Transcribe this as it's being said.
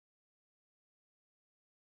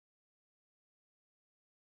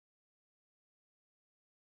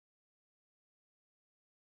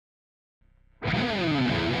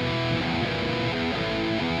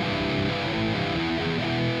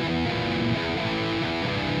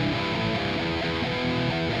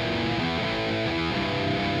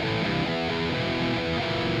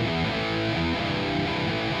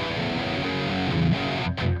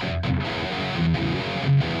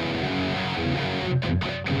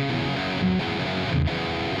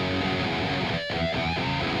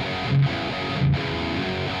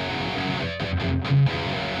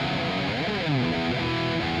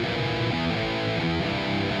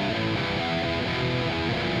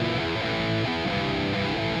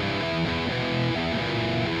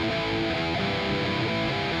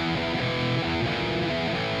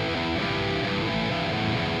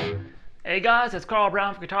guys, it's Carl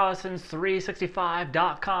Brown from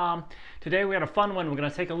GuitarLessons365.com. Today we got a fun one. We're going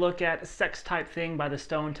to take a look at Sex Type Thing by the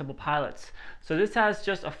Stone Temple Pilots. So this has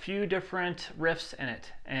just a few different riffs in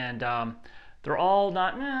it, and they're all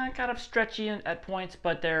not kind of stretchy at points,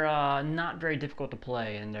 but they're not very difficult to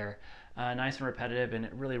play, and they're nice and repetitive, and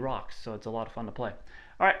it really rocks, so it's a lot of fun to play.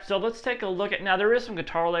 Alright, so let's take a look at, now there is some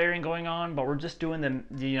guitar layering going on, but we're just doing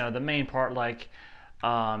the main part like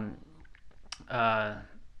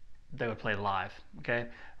they would play live, okay,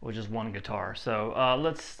 with just one guitar. So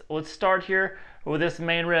let's start here with this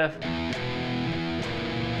main riff.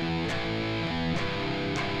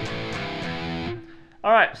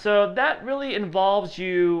 All right, so that really involves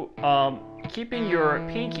you keeping your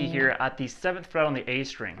pinky here at the 7th fret on the A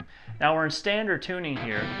string. Now we're in standard tuning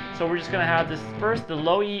here, so we're just gonna have this first, the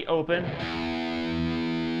low E open,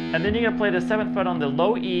 and then you're gonna play the 7th fret on the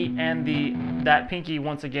low E and that pinky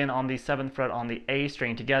once again on the 7th fret on the A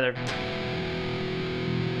string together.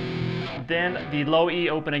 Then the low E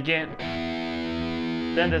open again.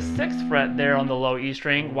 Then the 6th fret there on the low E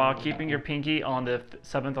string while keeping your pinky on the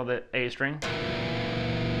 7th on the A string.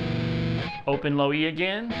 Open low E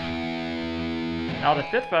again. Now the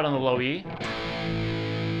 5th fret on the low E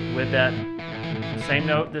with that same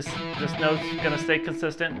note. This note's gonna stay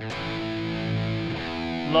consistent.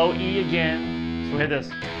 Low E again, so we hit this.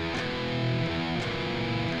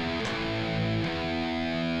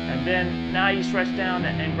 And then now you stretch down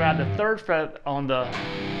and grab the 3rd fret on the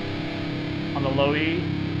low E, so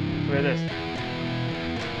we hit this.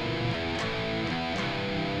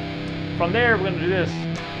 From there we're gonna do this.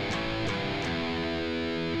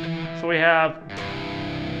 So we're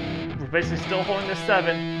basically still holding the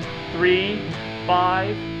 7, 3,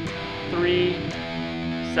 5, 3,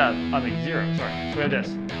 7, 0, sorry. So we have this.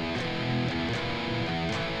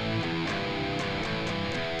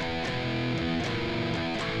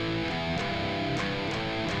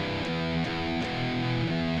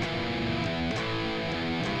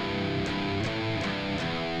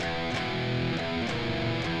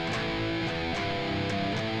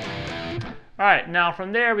 All right, now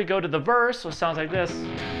from there we go to the verse, so it sounds like this.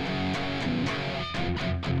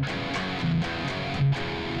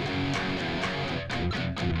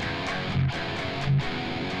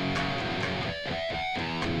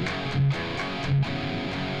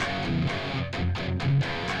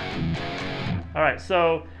 All right,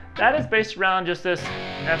 so that is based around just this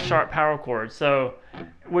F sharp power chord. So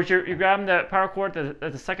which you're grabbing the power chord at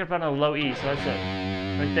the 2nd fret on the low E, so that's it,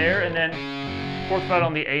 right there, and then 4th fret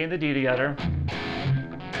on the A and the D together.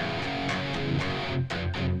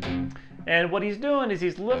 And what he's doing is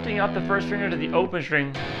he's lifting up the 1st finger to the open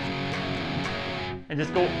string and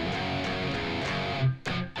just go.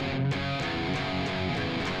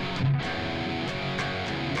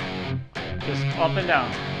 Just up and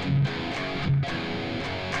down.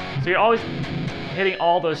 So you're always hitting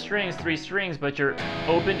all those strings, 3 strings, but you're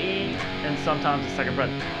open E and sometimes the 2nd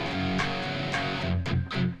fret.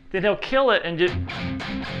 Then he'll kill it and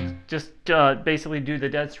just basically do the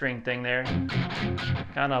dead string thing there.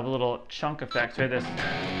 Kind of a little chunk effect. So this.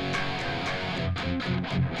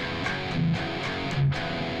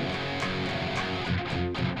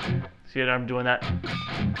 See what I'm doing that?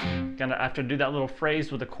 Gonna have to do that little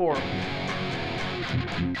phrase with the chord.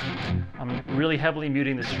 I'm really heavily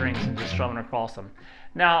muting the strings and just strumming across them.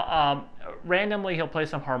 Now, randomly he'll play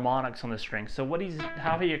some harmonics on the strings. So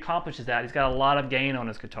how he accomplishes that, he's got a lot of gain on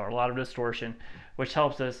his guitar, a lot of distortion, which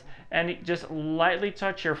helps us. And you just lightly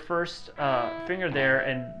touch your 1st finger there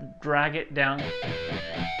and drag it down.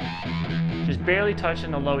 Just barely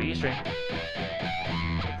touching the low E string.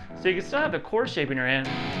 So you can still have the chord shape in your hand.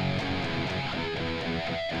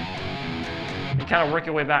 And kind of work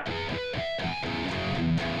your way back.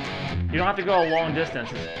 You don't have to go a long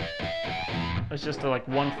distance. It's just like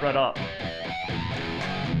 1 fret up.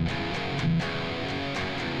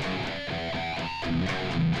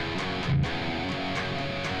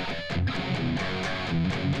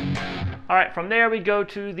 All right, from there we go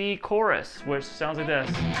to the chorus, which sounds like this.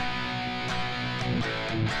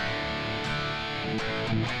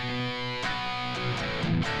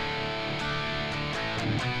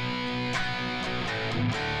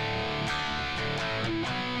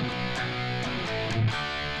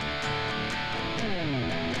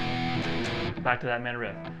 Back to that main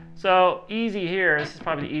riff. So easy here, this is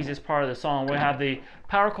probably the easiest part of the song. We have the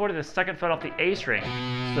power chord at the 2nd fret off the A string.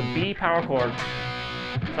 It's the B power chord.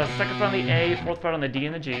 So that's 2nd fret on the A, 4th fret on the D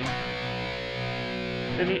and the G.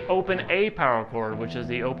 Then the open A power chord, which is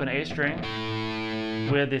the open A string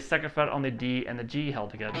with the 2nd fret on the D and the G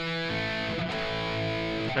held together.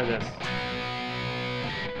 Try this.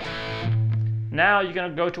 Now you're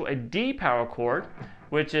gonna go to a D power chord,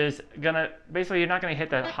 which is gonna, basically you're not gonna hit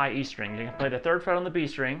the high E string. You can play the 3rd fret on the B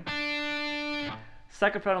string,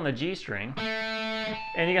 2nd fret on the G string,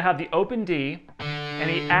 and you're gonna have the open D, and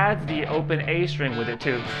he adds the open A string with it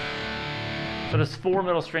too. So there's 4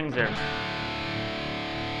 middle strings there.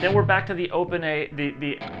 Then we're back to the open A,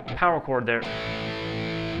 the power chord there.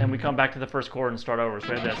 And we come back to the 1st chord and start over.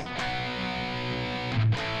 So we have this.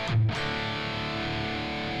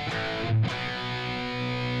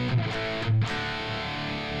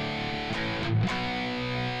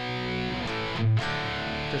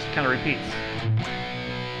 Just kind of repeats.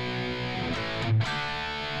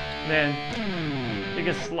 Then you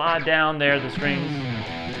can slide down there the strings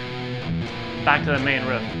back to the main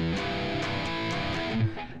riff.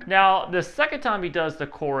 Now the second time he does the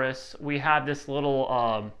chorus, we have this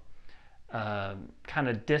little kind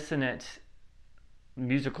of dissonant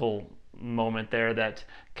musical moment there that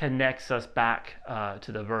connects us back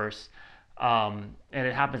to the verse, and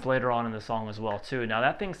it happens later on in the song as well too. Now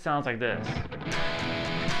that thing sounds like this.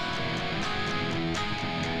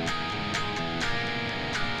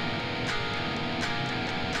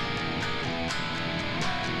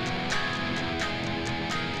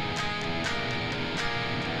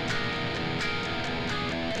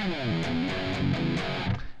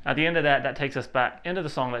 At the end of that takes us back into the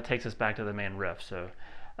song, that takes us back to the main riff. So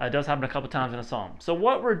it does happen a couple times in a song. So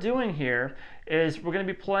what we're doing here is we're going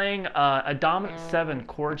to be playing a dominant 7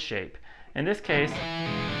 chord shape. In this case,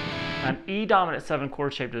 an E dominant 7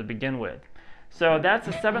 chord shape to begin with. So that's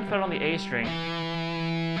the 7th fret on the A string,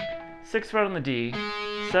 6th fret on the D,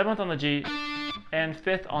 7th on the G, and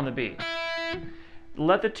 5th on the B.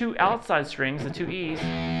 Let the 2 outside strings, the 2 E's,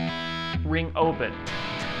 ring open.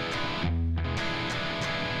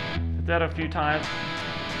 Did that a few times.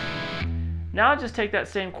 Now just take that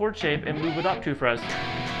same chord shape and move it up 2 frets.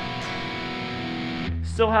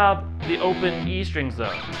 Still have the open E strings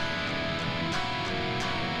though.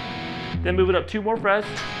 Then move it up 2 more frets.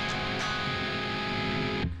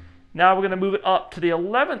 Now we're going to move it up to the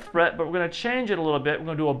 11th fret, but we're going to change it a little bit. We're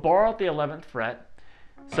going to do a bar at the 11th fret.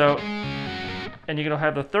 So, and you're going to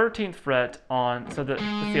have the 13th fret on, so it's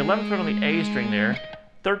the 11th fret on the A string there,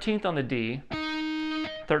 13th on the D,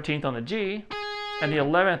 13th on the G, and the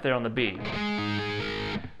 11th there on the B.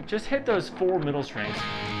 Just hit those 4 middle strings.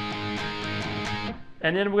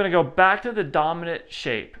 And then we're going to go back to the dominant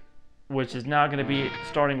shape, which is now going to be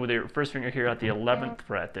starting with your first finger here at the 11th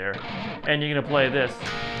fret there. And you're going to play this.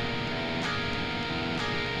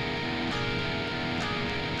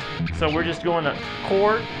 So we're just going the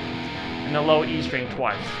chord and the low E string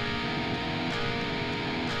twice.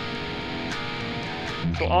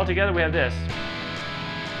 So all together we have this.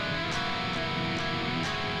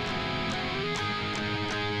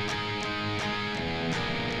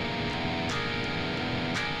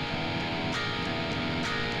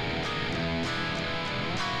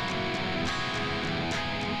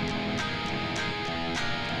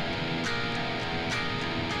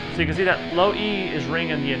 So you can see that low E is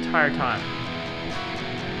ringing the entire time.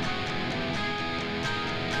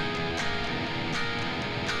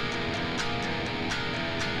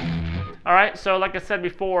 Alright, so like I said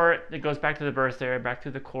before, it goes back to the verse there, back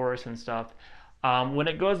to the chorus and stuff. When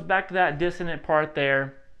it goes back to that dissonant part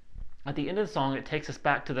there, at the end of the song, it takes us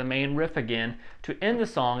back to the main riff again to end the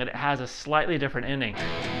song, and it has a slightly different ending.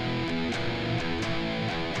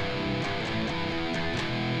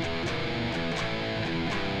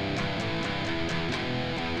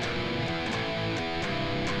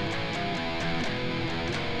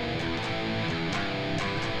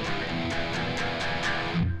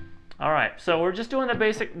 All right, so we're just doing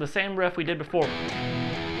the same riff we did before.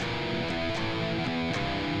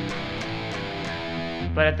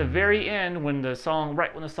 But at the very end, right when the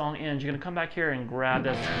song ends, you're gonna come back here and grab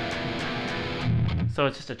this. So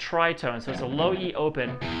it's just a tritone, so it's a low E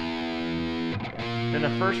open, then the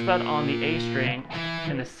 1st fret on the A string,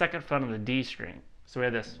 and the 2nd fret on the D string. So we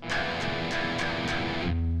have this.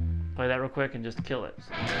 Play that real quick and just kill it.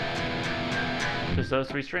 Just those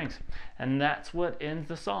 3 strings. And that's what ends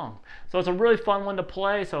the song. So it's a really fun one to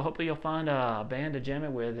play, so hopefully you'll find a band to jam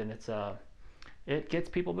it with, and it gets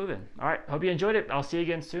people moving. All right, hope you enjoyed it. I'll see you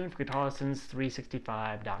again soon for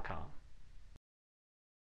GuitarLessons365.com.